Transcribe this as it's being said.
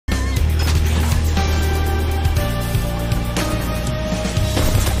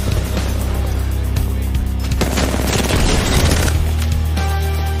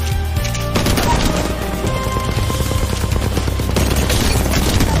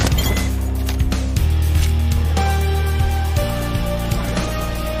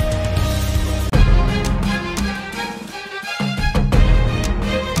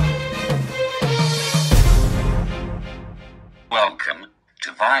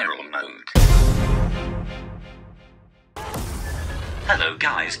Viral Mode. Hello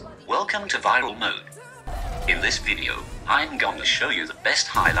guys, welcome to Viral Mode. In this video, I'm gonna show you the best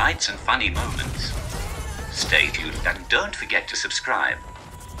highlights and funny moments. Stay tuned and don't forget to subscribe.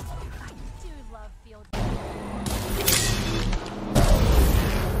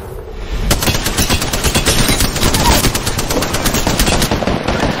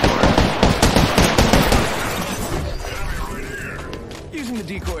 Using the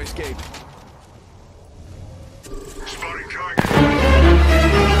decoy escape. Spotting target.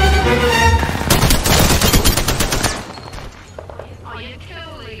 Are you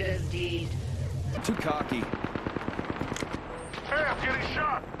totally this deed? Too cocky. Hey, I'm getting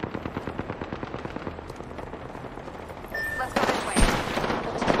shot. Let's go this way.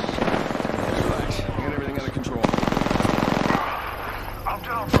 Relax. I got everything under control. I'm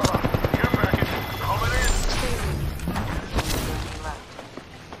down, brother. Get back in. Coming in.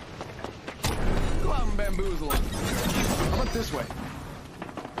 Go out and bamboozle him. How about this way?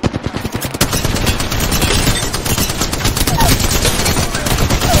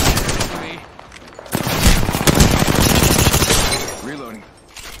 Reloading.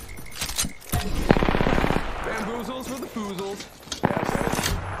 Bamboozles for the foozles.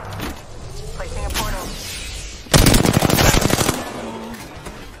 Placing a portal.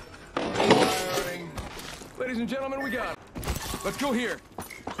 Firing. Ladies and gentlemen, we got it. Let's go here.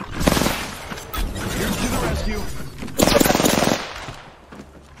 Here's to the rescue.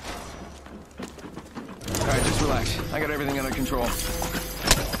 Alright, just relax. I got everything under control.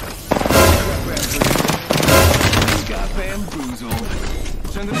 You got bamboozled.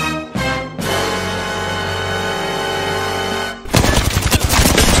 Send it.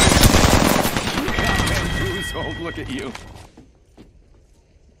 You got bamboozled. Look at you.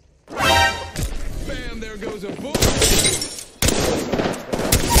 Bam, there goes a boom.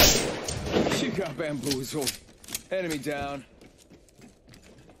 You got bamboozled. Enemy down.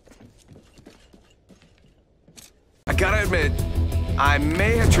 I gotta admit, I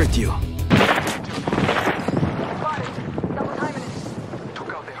may have tricked you. Double timing it. Took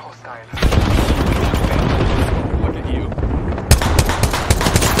out the hostile. Look at you.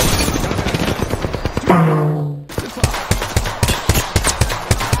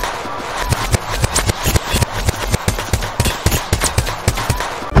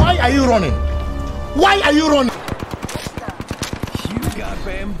 Why are you running? Why are you running? You got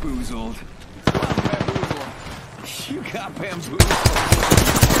bamboozled. Bamboozled. You got bamboozled.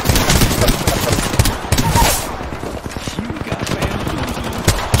 You got bamboozled.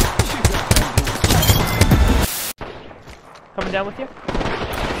 Coming down with you?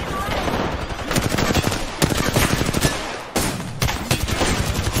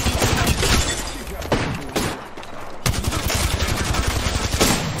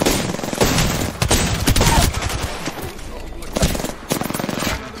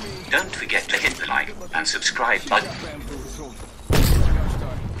 Don't forget to hit the like and subscribe button.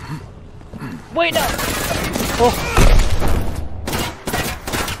 Wait, no! Oh.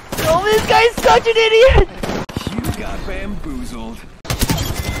 Oh, this guy's such an idiot! You got bamboozled.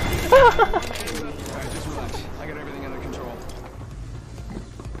 Alright, just relax. I got everything under control.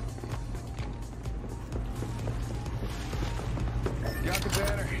 Got the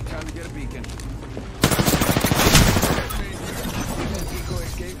banner. Time to get a beacon. Decoy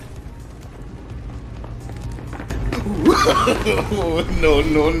escape. No,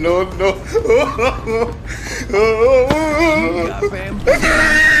 no, no, no. You got bamboozled. You got bamboozled.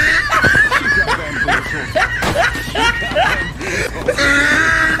 You got bamboozled.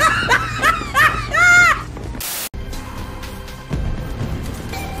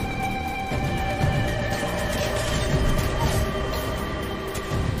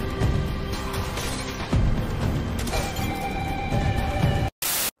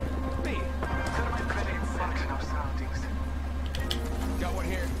 Me. Function of surroundings. Got one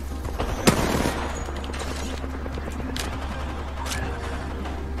here.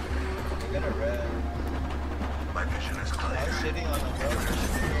 My vision is clear.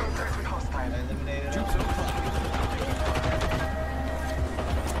 Contact with hostile. Troops on fire.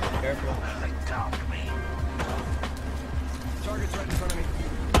 Careful. Lay down for me. Target's right in front of me.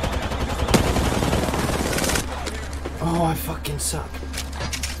 Oh, I fucking suck.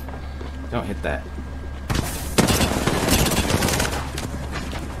 Don't hit that.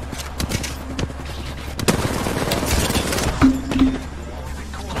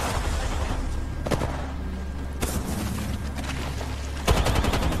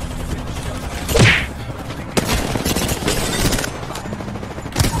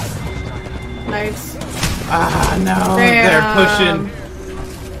 Nice. Ah, no. Damn. They're pushing.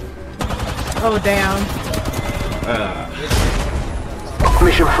 Oh, damn.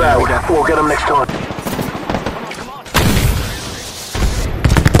 Mission failed. We'll get them next time.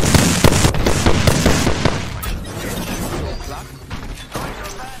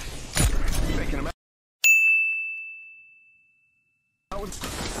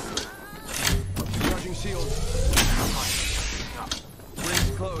 Charging shield.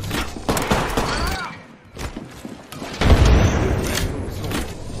 Rings closed.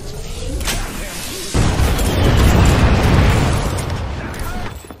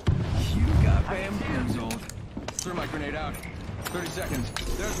 You got bamboozled. Threw my grenade out. 30 seconds.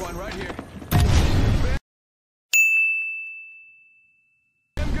 There's one right here.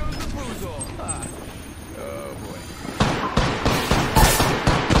 Bam goes the boozle. Ah. Oh boy.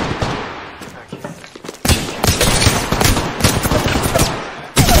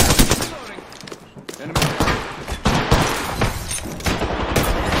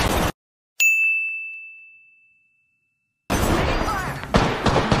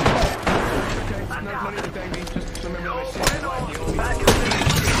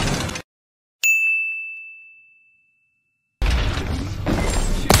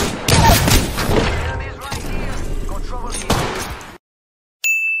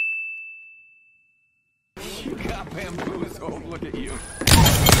 You got bamboozled. Look at you.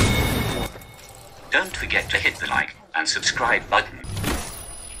 Don't forget to hit the like and subscribe button.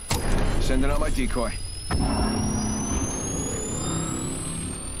 Sending out my decoy.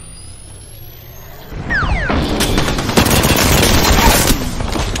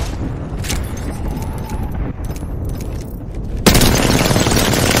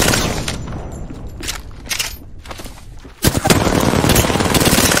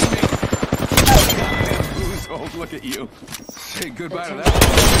 Bamboozled. Look at you. Say goodbye to that.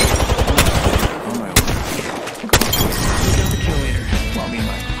 On my way. Look at the kill leader. While me and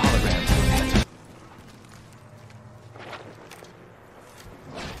my holograms.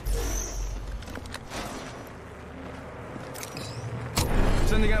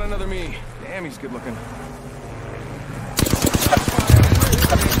 Sending out another me. Damn, he's good looking.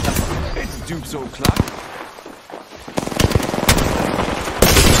 It's Duke's old clock.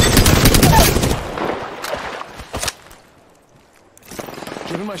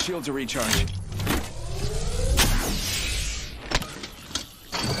 Giving my shields a recharge.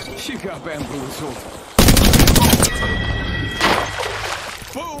 You got bamboozled.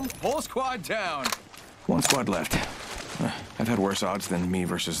 Boom! Whole squad down. One squad left. I've had worse odds than me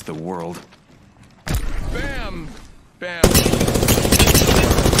versus the world. Bam! Bam!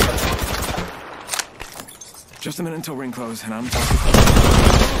 Just a minute until ring close, and I'm talking.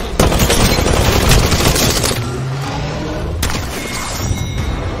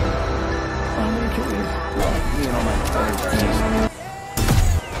 I'm gonna kill you. Me and all my